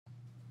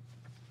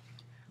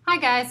Hi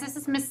guys, this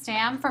is Miss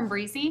Sam from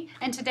Breezy,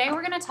 and today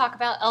we're going to talk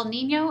about El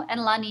Nino and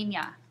La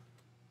Nina,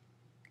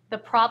 the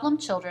problem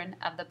children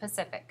of the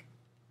Pacific.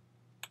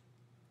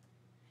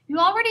 You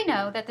already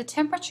know that the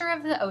temperature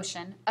of the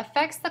ocean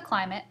affects the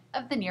climate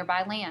of the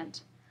nearby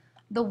land.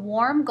 The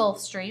warm Gulf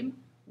Stream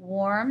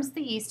warms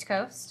the east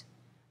coast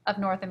of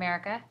North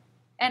America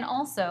and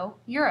also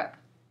Europe.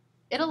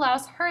 It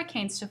allows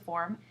hurricanes to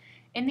form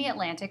in the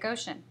Atlantic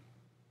Ocean.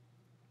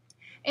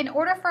 In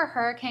order for a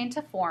hurricane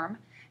to form,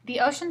 the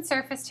ocean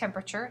surface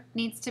temperature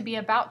needs to be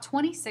about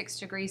 26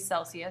 degrees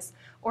Celsius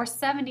or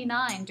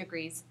 79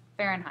 degrees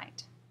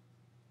Fahrenheit.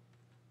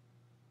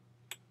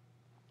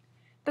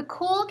 The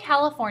cool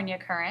California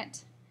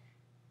current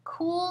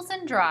cools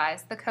and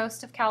dries the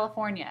coast of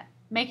California,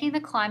 making the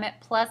climate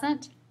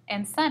pleasant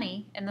and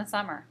sunny in the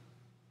summer.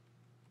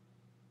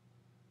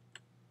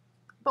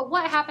 But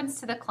what happens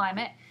to the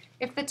climate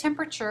if the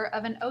temperature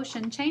of an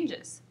ocean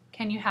changes?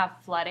 Can you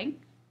have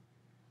flooding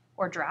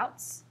or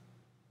droughts?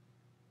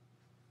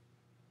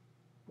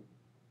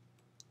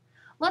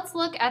 Let's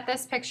look at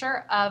this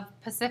picture of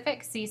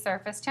Pacific sea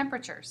surface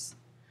temperatures.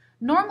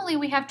 Normally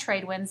we have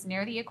trade winds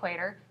near the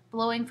equator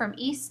blowing from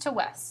east to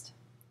west.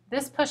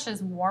 This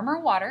pushes warmer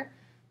water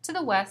to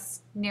the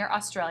west near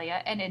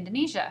Australia and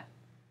Indonesia.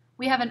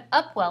 We have an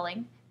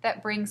upwelling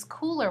that brings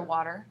cooler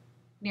water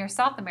near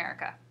South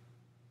America.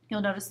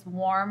 You'll notice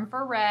warm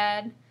for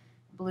red,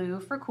 blue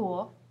for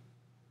cool.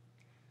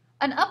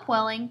 An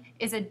upwelling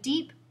is a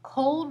deep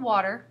cold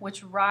water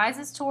which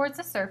rises towards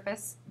the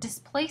surface,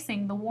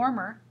 displacing the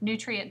warmer,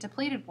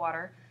 nutrient-depleted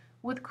water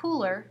with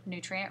cooler,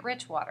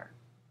 nutrient-rich water.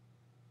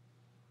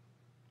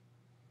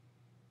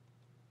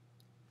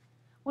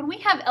 When we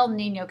have El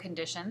Nino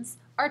conditions,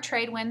 our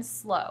trade winds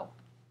slow.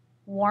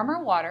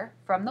 Warmer water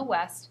from the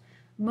west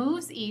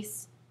moves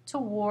east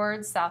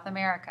towards South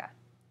America.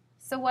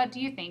 So what do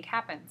you think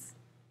happens?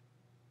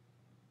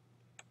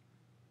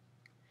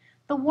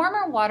 The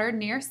warmer water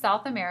near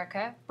South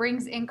America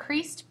brings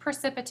increased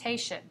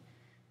precipitation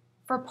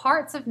for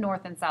parts of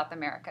North and South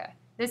America.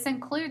 This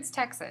includes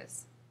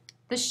Texas.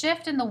 The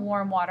shift in the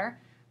warm water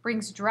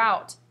brings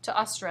drought to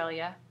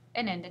Australia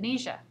and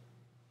Indonesia.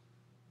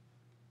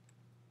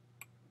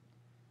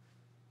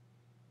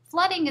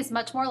 Flooding is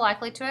much more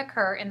likely to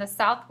occur in the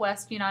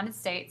southwest United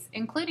States,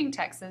 including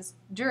Texas,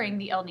 during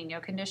the El Nino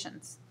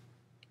conditions.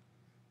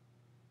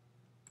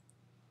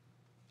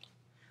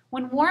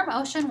 When warm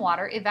ocean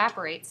water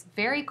evaporates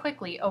very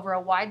quickly over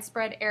a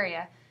widespread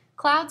area,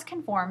 clouds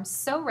can form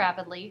so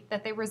rapidly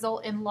that they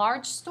result in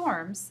large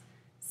storms,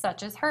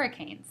 such as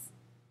hurricanes.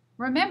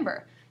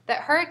 Remember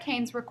that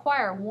hurricanes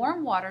require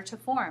warm water to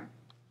form.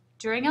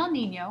 During El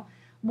Nino,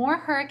 more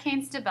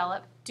hurricanes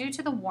develop due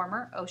to the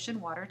warmer ocean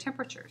water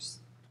temperatures.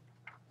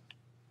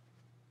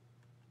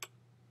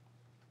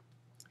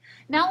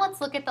 Now let's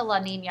look at the La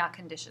Nina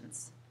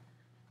conditions.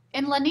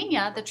 In La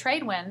Nina, the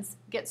trade winds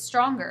get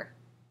stronger.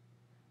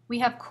 We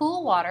have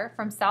cool water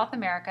from South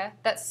America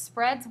that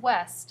spreads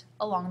west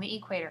along the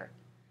equator.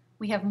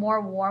 We have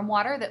more warm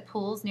water that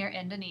pools near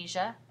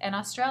Indonesia and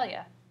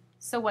Australia.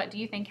 So what do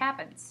you think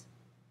happens?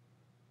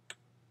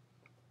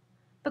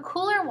 The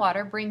cooler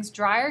water brings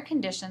drier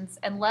conditions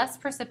and less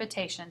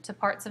precipitation to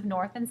parts of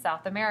North and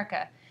South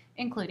America,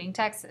 including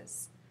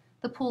Texas.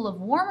 The pool of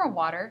warmer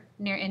water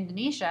near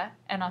Indonesia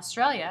and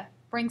Australia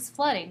brings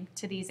flooding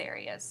to these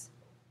areas.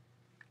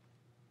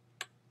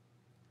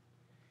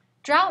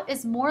 Drought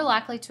is more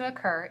likely to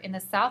occur in the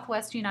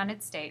southwest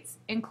United States,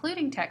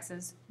 including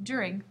Texas,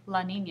 during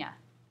La Nina.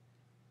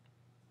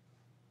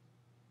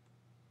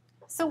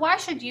 So why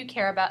should you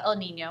care about El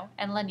Nino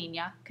and La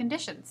Nina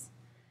conditions?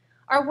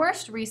 Our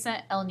worst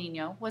recent El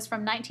Nino was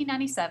from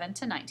 1997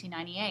 to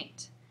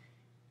 1998.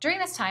 During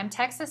this time,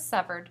 Texas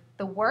suffered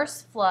the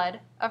worst flood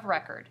of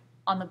record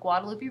on the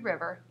Guadalupe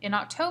River in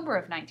October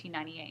of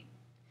 1998.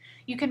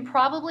 You can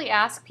probably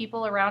ask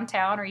people around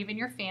town or even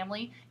your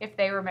family if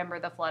they remember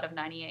the flood of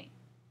 '98.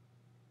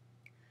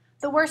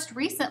 The worst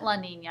recent La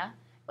Nina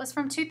was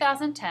from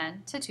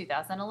 2010 to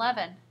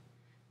 2011.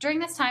 During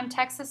this time,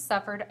 Texas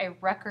suffered a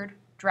record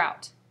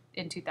drought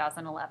in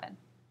 2011.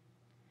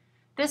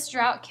 This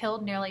drought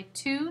killed nearly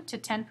 2 to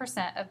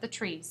 10% of the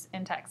trees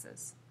in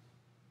Texas.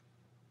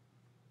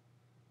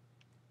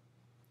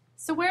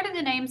 So where do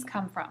the names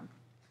come from?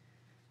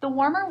 The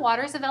warmer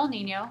waters of El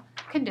Nino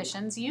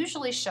conditions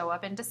usually show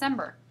up in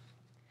December.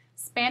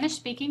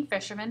 Spanish-speaking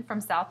fishermen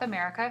from South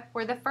America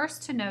were the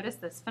first to notice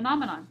this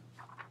phenomenon.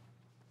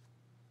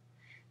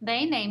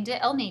 They named it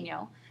El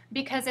Nino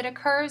because it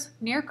occurs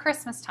near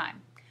Christmas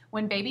time,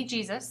 when baby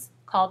Jesus,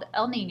 called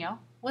El Nino,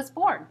 was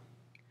born.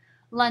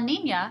 La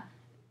Nina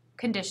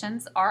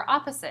conditions are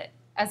opposite,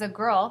 as a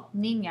girl,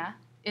 niña,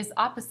 is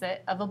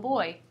opposite of a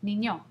boy,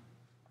 niño.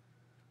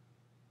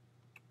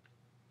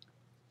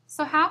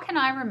 So how can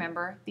I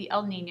remember the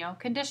El Nino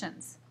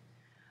conditions?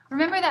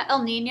 Remember that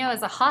El Nino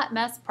is a hot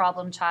mess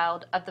problem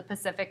child of the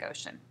Pacific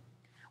Ocean.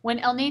 When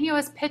El Nino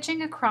is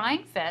pitching a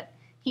crying fit,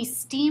 he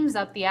steams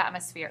up the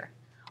atmosphere.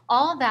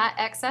 All that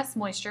excess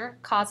moisture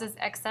causes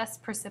excess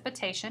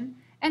precipitation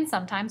and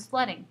sometimes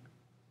flooding.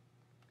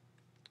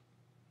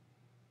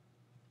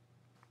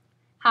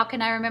 How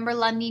can I remember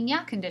La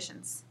Nina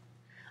conditions?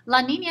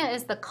 La Nina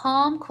is the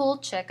calm, cool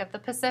chick of the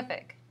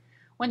Pacific.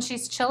 When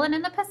she's chillin'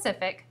 in the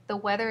Pacific, the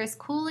weather is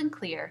cool and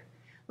clear.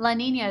 La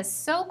Nina is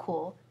so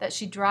cool that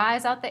she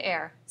dries out the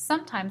air,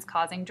 sometimes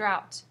causing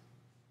drought.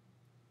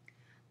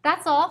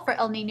 That's all for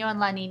El Nino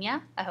and La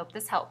Nina. I hope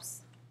this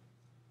helps.